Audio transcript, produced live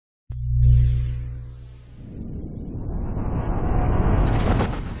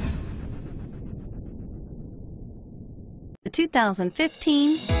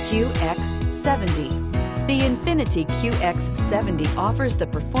2015 QX70. The Infiniti QX70 offers the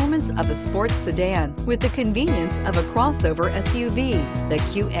performance of a sports sedan with the convenience of a crossover SUV. The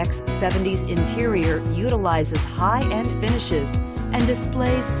QX70's interior utilizes high-end finishes and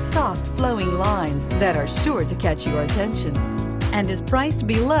displays soft flowing lines that are sure to catch your attention, and is priced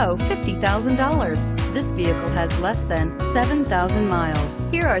below $50,000. This vehicle has less than 7,000 miles.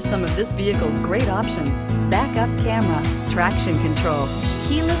 Here are some of this vehicle's great options: backup camera, traction control,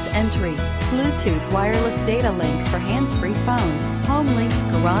 keyless entry, Bluetooth wireless data link for hands-free phone, home link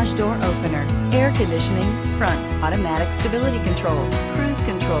garage door opener, air conditioning, front, automatic stability control, cruise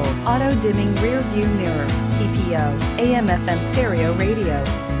control, auto dimming rear view mirror, PPO, AM/FM stereo radio.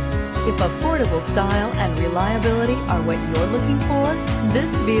 If affordable style and reliability are what you're looking for, this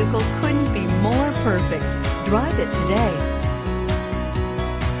vehicle couldn't be more perfect. Drive it today.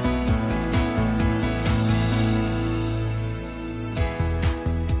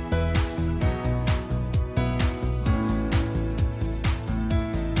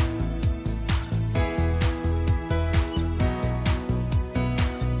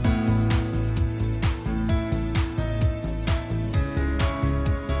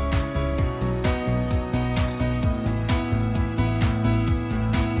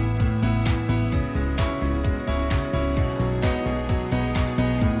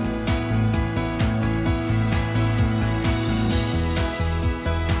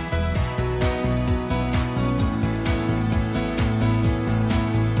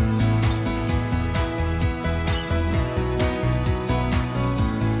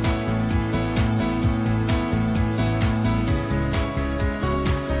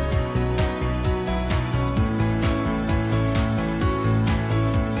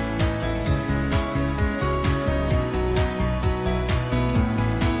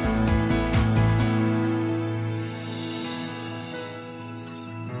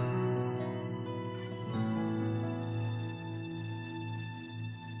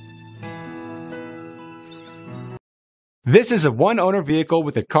 This is a one-owner vehicle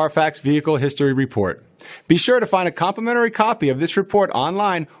with a CARFAX Vehicle History Report. Be sure to find a complimentary copy of this report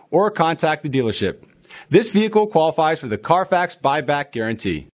online or contact the dealership. This vehicle qualifies for the CARFAX Buyback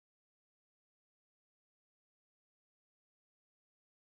Guarantee.